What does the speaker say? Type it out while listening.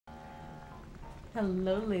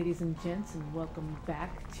Hello, ladies and gents, and welcome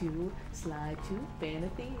back to Slide 2 Band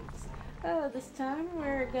of Thieves. This time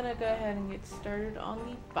we're gonna go ahead and get started on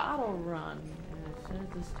the bottle run. And as soon as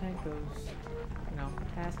this tank goes,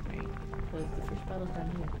 past me, because the first bottle's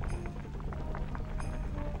down here.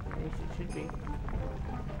 At least it should be.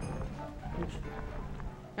 Oops.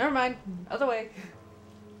 Never mind. Other way.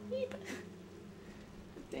 Beep.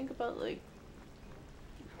 Think about,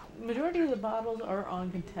 majority of the bottles are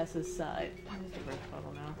on Contessa's side. Here's the first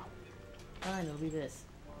bottle now. Fine, it'll be this.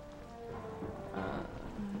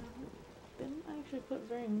 Didn't actually put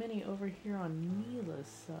very many over here on Mila's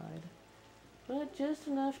side. But just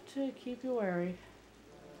enough to keep you wary.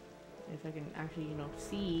 If I can actually,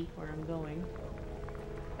 see where I'm going.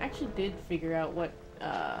 I actually did figure out what,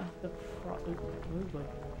 the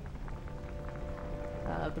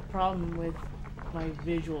problem with my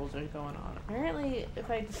visuals are going on. Apparently,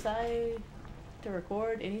 if I decide to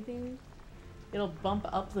record anything, it'll bump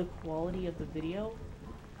up the quality of the video,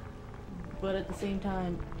 but at the same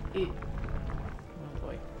time, oh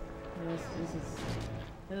boy, this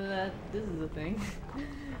is a thing.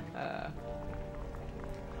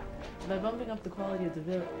 By bumping up the quality of the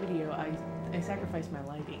video, I sacrifice my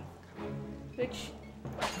lighting, which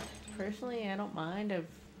personally I don't mind.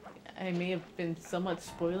 I may have been somewhat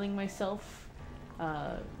spoiling myself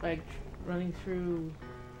by running through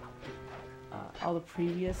all the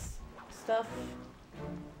previous stuff,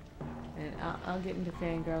 and I'll get into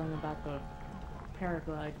fangirling about the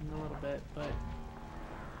paraglide in a little bit, but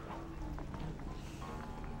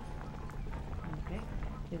okay,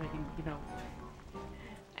 see if I can,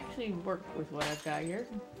 actually work with what I've got here.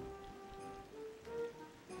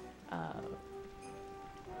 I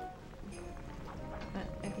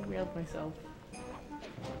derailed myself.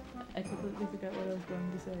 I completely forgot what I was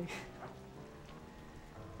going to say.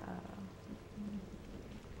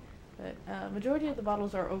 But majority of the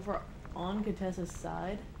bottles are over on Contessa's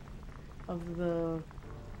side of the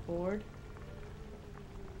board.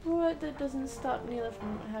 But that doesn't stop Neela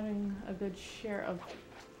from having a good share of...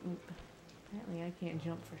 Apparently I can't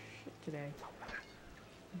jump for shit today.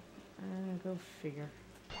 Go figure.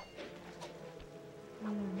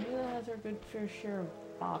 Neela has her good fair share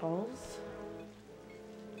of bottles.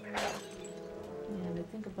 And I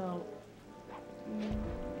think about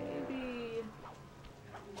maybe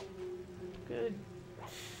good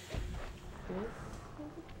fifth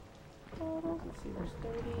bottles. Let's see, there's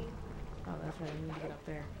 30. Oh, that's right, I need to get up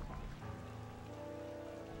there.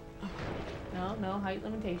 No height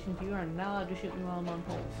limitations. You are not allowed to shoot me while I'm on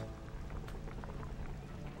poles.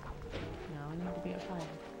 No, I need to be up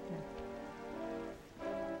higher.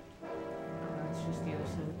 That's just the other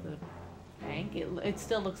side of the bank. It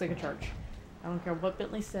still looks like a church. I don't care what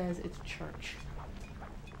Bentley says, it's a church.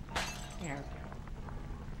 There.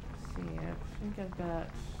 Let's see, I think I've got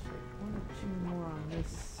one or two more on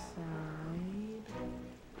this side.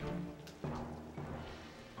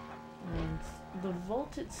 And the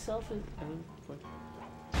vault itself is... Oh, boy.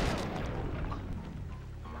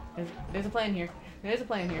 There's a plan here. There's a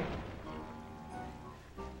plan here.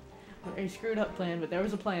 A screwed up plan, but there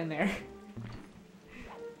was a plan there.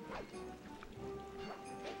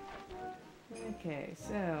 Okay,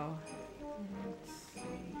 so let's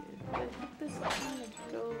see. I think this kind of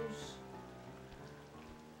goes.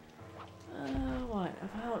 What?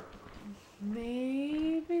 About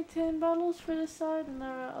maybe 10 bottles for this side, and the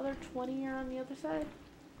other 20 are on the other side,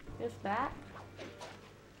 if that.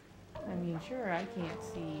 I mean, sure, I can't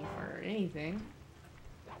see for anything,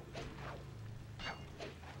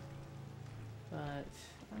 but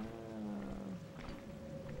I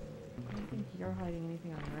don't think you're hiding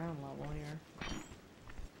anything on ground level here.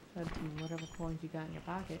 Whatever coins you got in your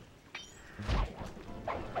pocket.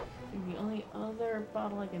 The only other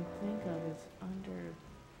bottle I can think of is under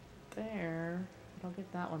there. But I'll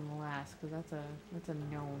get that one last, because that's a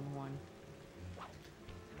known one.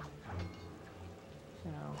 So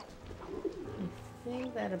I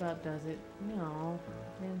think that about does it. No,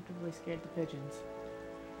 I'm really scared of pigeons.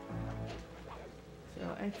 So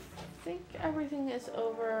I think everything is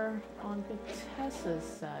over on Contessa's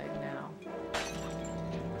side now.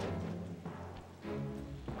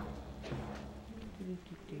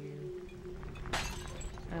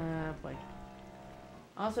 Boy.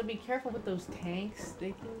 Also be careful with those tanks.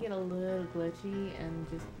 They can get a little glitchy and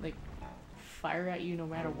just like fire at you no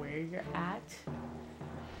matter where you're at.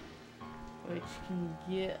 Which can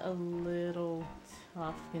get a little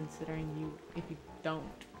tough considering if you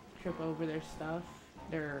don't trip over their stuff.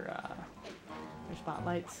 Their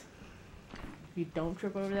spotlights. If you don't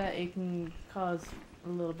trip over that, it can cause a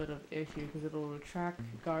little bit of issue because it'll attract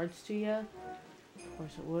guards to you. Of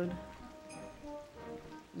course it would.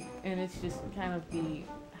 And it's just kind of the,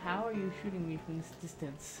 how are you shooting me from this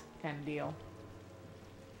distance kind of deal.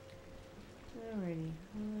 Alrighty. Okay,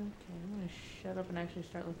 I'm gonna shut up and actually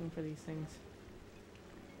start looking for these things.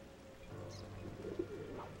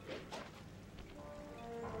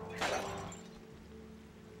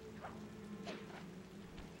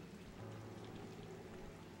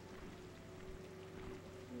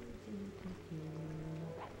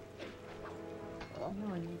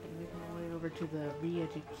 I need to make my way over to the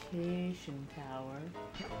re-education tower.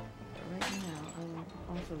 But right now, I'm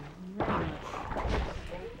also very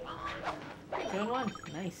much doing one.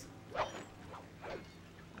 Nice. Let's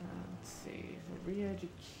see. The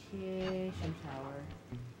re-education tower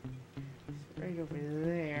is right over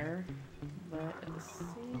there, but at the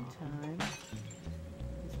same time,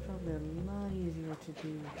 it's probably a lot easier to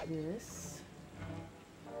do this.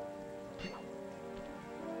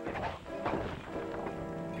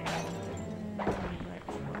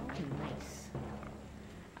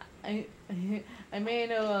 I may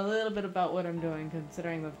know a little bit about what I'm doing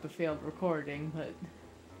considering the failed recording, but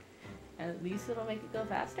at least it'll make it go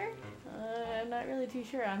faster? I'm not really too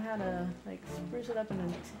sure on how to like spruce it up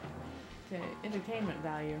into entertainment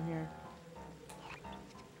value here.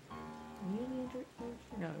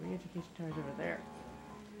 No, re-education tower's over there.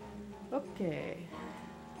 Okay.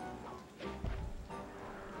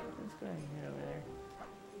 Let's go ahead and head over there.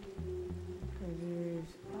 Because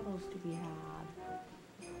there's bottles to be had.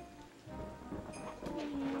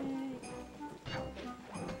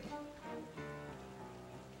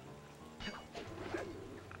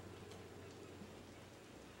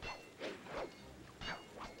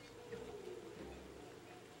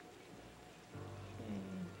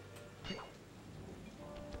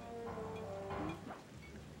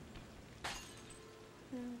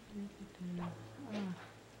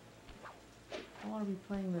 I want to be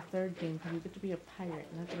playing the third game because you get to be a pirate,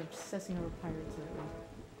 and I've been obsessing over pirates lately.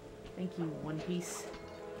 Thank you, One Piece.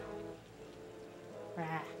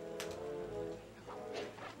 Rah.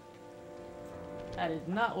 That is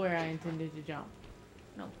not where I intended to jump.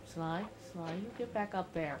 No, Sly, you get back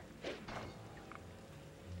up there.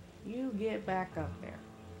 You get back up there.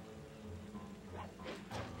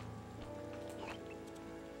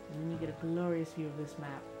 And then you get a glorious view of this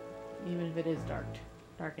map. Even if it is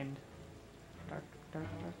darkened. Dark.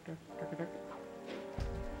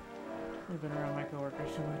 I've been around my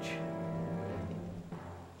coworkers so much.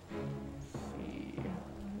 Let's see.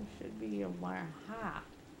 There should be a wire. Ha!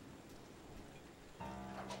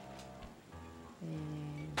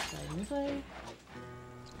 And sliding this way.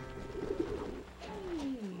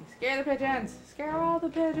 Hey, scare the pigeons! Scare all the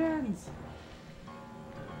pigeons!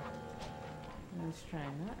 Let's try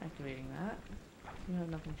not activating that. You have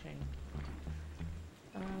nothing shiny.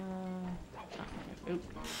 Oops.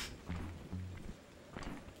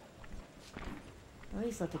 At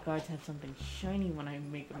least let the guards have something shiny when I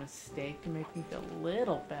make a mistake to make me feel a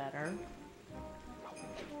little better.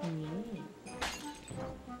 Let's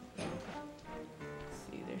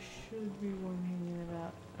see, there should be one hanging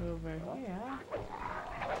about over here.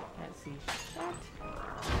 Let's see, shut.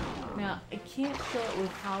 Now, I can't show it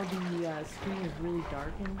with how the screen is really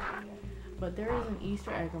darkened, but there is an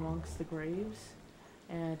Easter egg amongst the graves,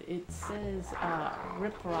 and it says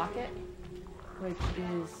Rip Rocket, which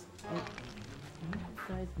is like, you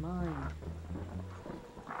guys mind.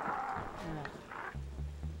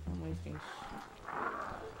 I'm wasting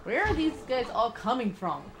Where are these guys all coming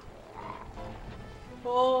from?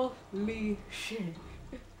 Holy shit.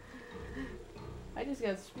 I just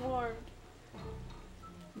got swarmed.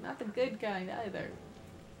 Not the good kind either.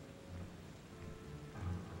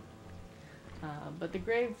 But the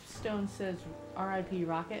gravestone says R.I.P.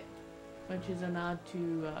 Rocket, which is a nod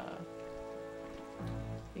to, I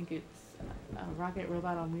think it's a rocket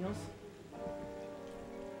robot on wheels.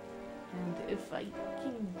 And if I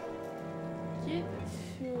can get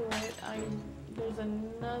to it, there's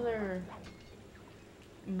another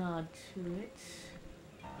nod to it.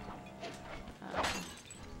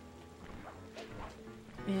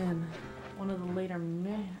 And one of the later,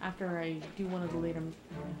 after I do one of the later,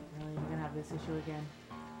 really, I'm gonna have this issue again.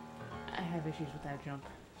 I have issues with that jump.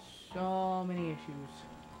 So many issues.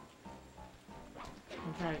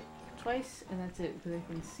 I'll try it twice, and that's it, because I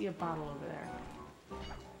can see a bottle over there.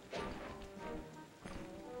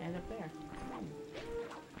 And up there.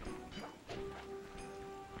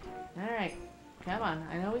 Alright, come on,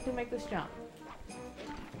 I know we can make this jump.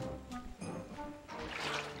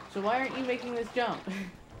 So why aren't you making this jump?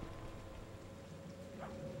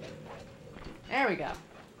 There we go.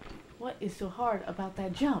 What is so hard about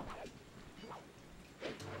that jump?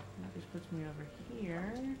 That just puts me over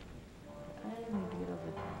here.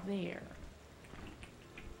 there.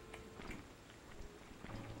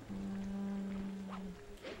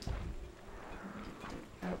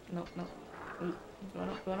 Nope, nope. Ooh, going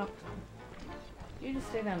up, going up. You just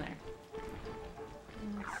stay down there.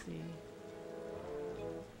 Let's see.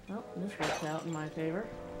 Oh, this works out in my favor.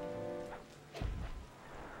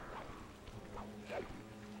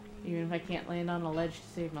 Even if I can't land on a ledge to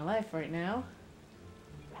save my life right now.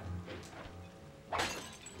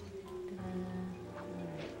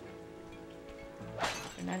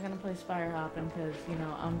 We're not gonna play spire hopping because, you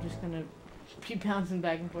know, I'm just gonna be bouncing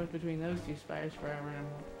back and forth between those two spires forever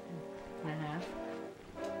and a half.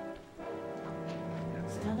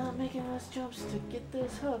 Still not making those jumps to get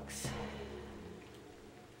those hooks.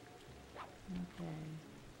 Okay.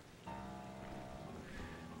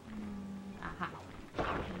 Aha.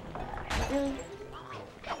 Really?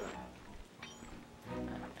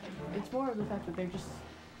 It's more of the fact that they're just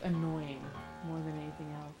annoying more than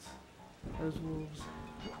anything else. Those wolves.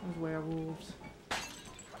 Those werewolves.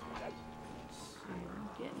 Let's see, I'm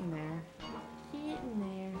getting there. Getting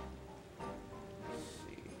there. Let's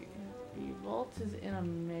see. The vault is in a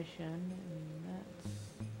mission, and that's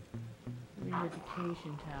the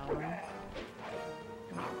re-education tower.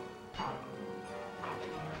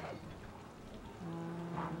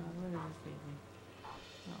 Where does this lead me?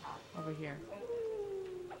 Oh, over here.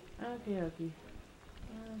 Okay, okay.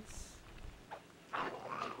 Let's...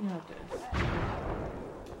 You know what this.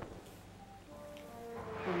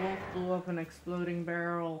 The wolf blew up an exploding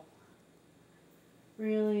barrel.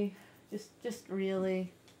 Really? Just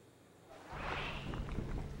really?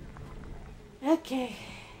 Okay.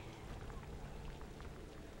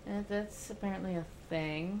 And that's apparently a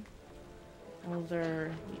thing. Those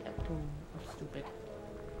are... Yeah, boom. I'm stupid.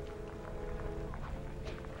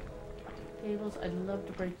 Tables, I'd love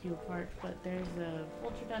to break you apart, but there's a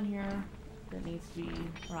vulture down here that needs to be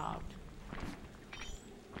robbed.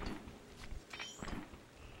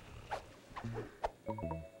 The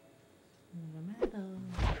medal.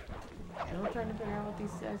 Still trying to figure out what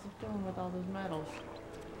these guys are doing with all those medals.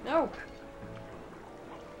 No!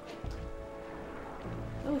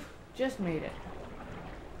 Oof, just made it.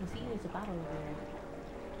 Because he is a battle there.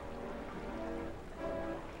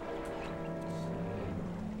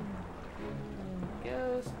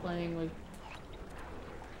 Ghost playing with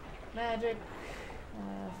magic,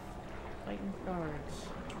 fighting guards.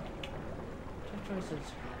 Tough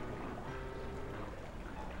choices.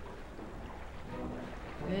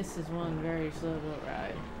 This is one very slow boat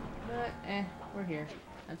ride. But, we're here.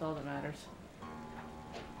 That's all that matters.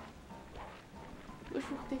 Wish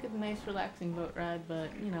we could take a nice relaxing boat ride, but,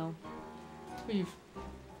 you know, we've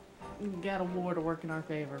got a war to work in our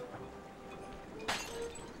favor.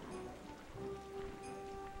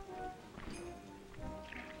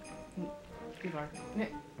 Too far.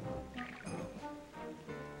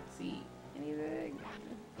 See anything?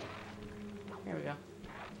 There we go.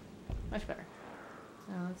 Much better.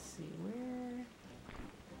 Now let's see, where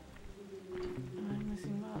am I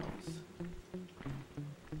missing models?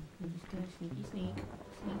 I'm just gonna sneaky sneak.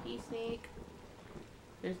 Sneaky sneak.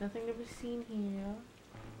 There's nothing to be seen here.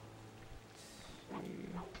 Let's see.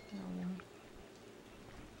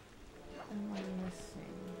 Am I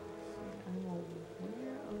missing? I'm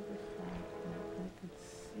aware of the fact that I could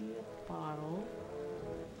see a bottle.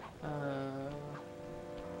 The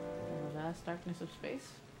vast darkness of space?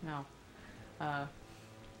 No.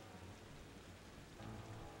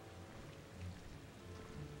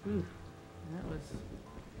 Ooh, that was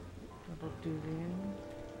a little doozy.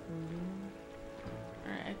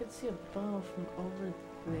 Alright, I could see a bottle from over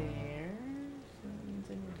there. So that means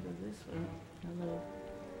I need to go this way. Hello.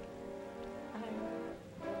 Hi.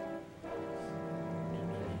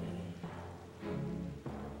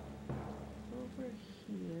 Over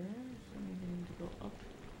here. So maybe I need to go up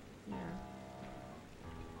here.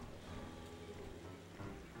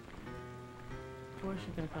 Of course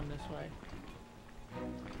you're gonna come this way.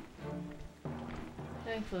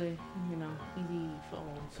 Thankfully, you know, easy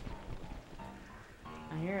folds.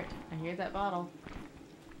 I hear it. I hear that bottle.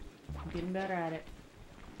 I'm getting better at it.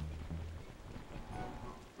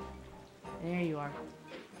 There you are.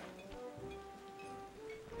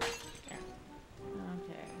 There.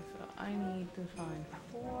 Okay, so I need to find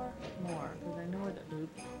 4 more, because I know where the...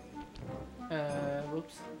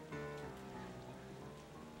 whoops.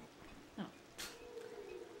 Oh.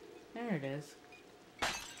 There it is.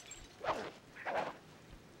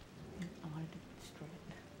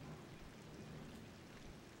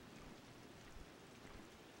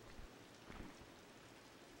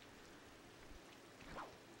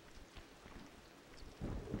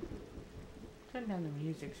 turn down the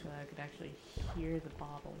music so I could actually hear the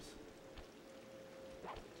bottles.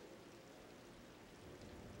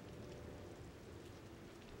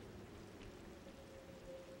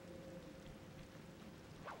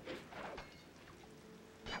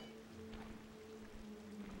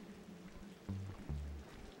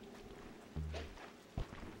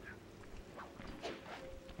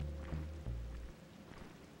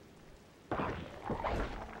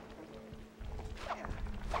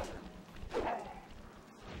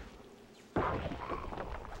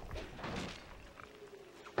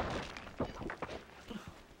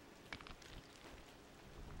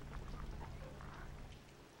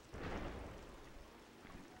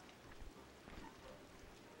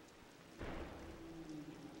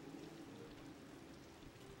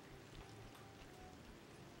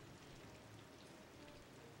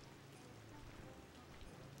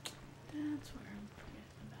 That's where I'm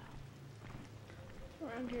forgetting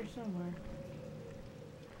about. Around here somewhere.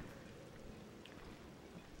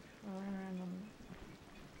 Around them.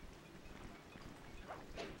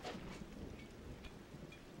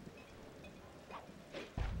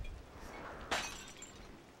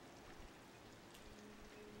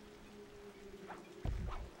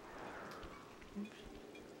 Oops.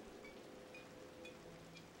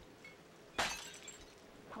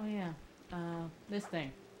 Oh yeah. This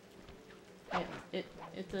thing.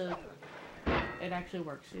 It actually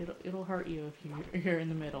works. It'll hurt you if you're in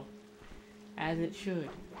the middle, as it should.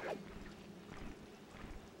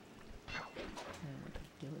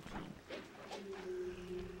 Guillotine.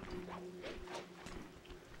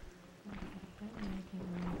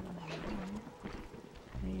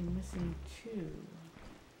 I'm missing two.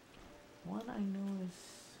 One I know is.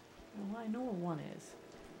 Well, I know what one is.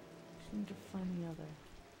 Just need to find the other.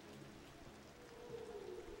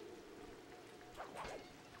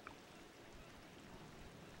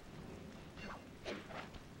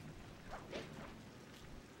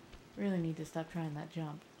 Really need to stop trying that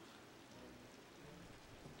jump.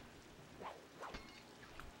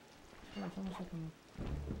 So it's almost like I'm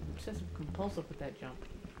obsessive compulsive with that jump.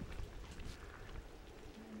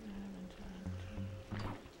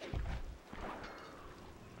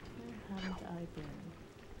 Where haven't I been?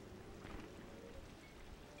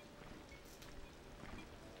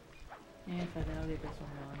 Yeah, if I'll get this one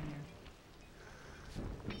while I'm here.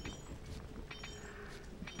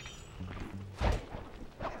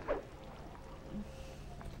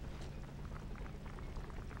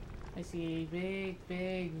 I see a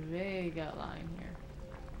big outline here.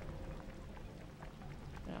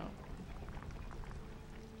 So,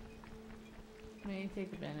 may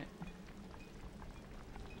take a minute.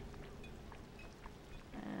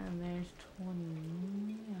 And there's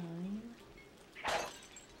 29.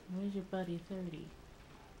 Where's your buddy 30?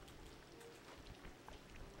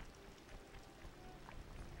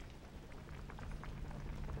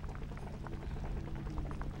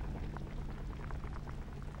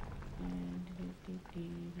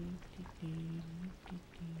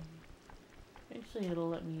 Actually, it'll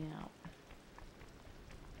let me out.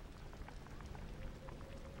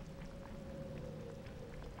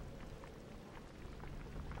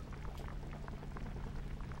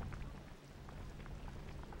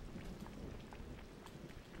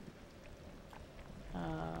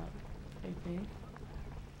 Okay.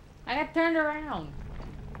 I got turned around.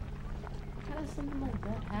 How does something like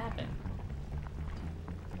that happen?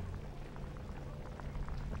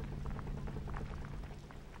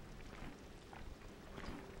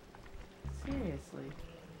 Seriously.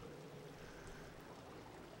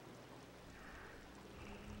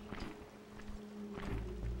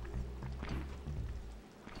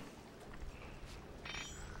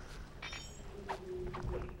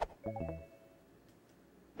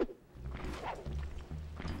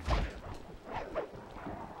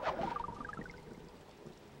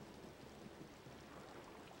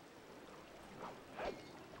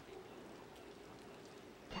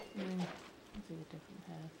 Let's take a different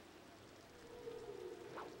path.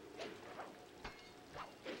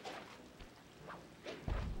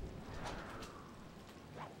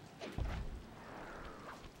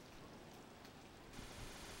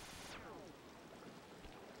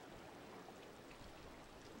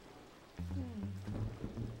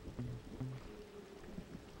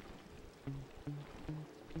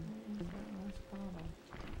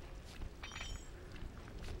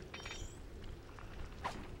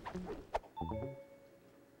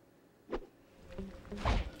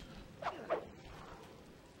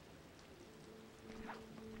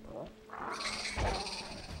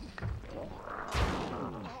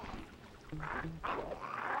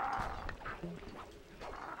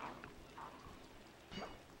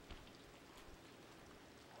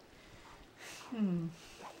 And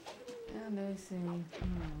I see.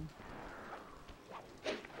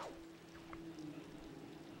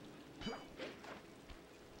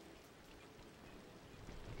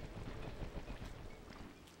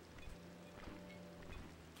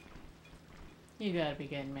 You gotta be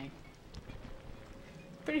kidding me.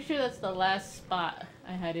 Pretty sure that's the last spot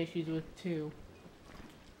I had issues with too.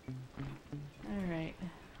 Alright.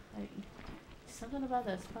 Something about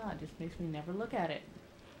that spot just makes me never look at it.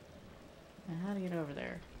 Now how to get over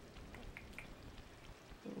there?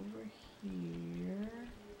 Over here.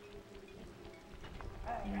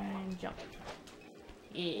 And jump.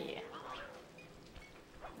 Yeah.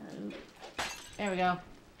 There we go.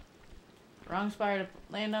 Wrong spire to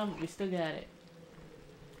land on, but we still got it.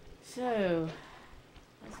 So,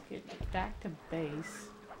 let's get back to base.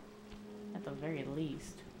 At the very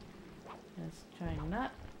least. Let's try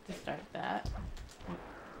not to start that. Oh,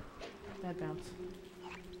 bad bounce.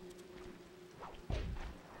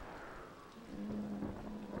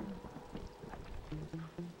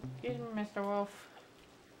 Get him, Mr. Wolf.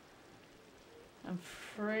 I'm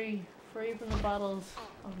free from the bottles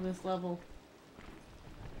of this level.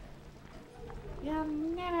 You'll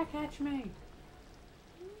never catch me.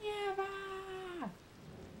 Never.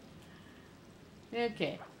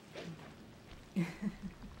 Okay.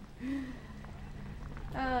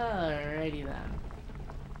 Alrighty then.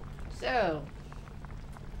 So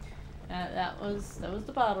that was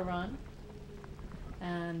the bottle run,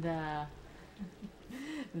 and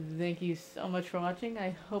thank you so much for watching. I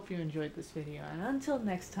hope you enjoyed this video, and until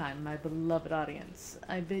next time, my beloved audience,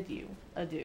 I bid you adieu.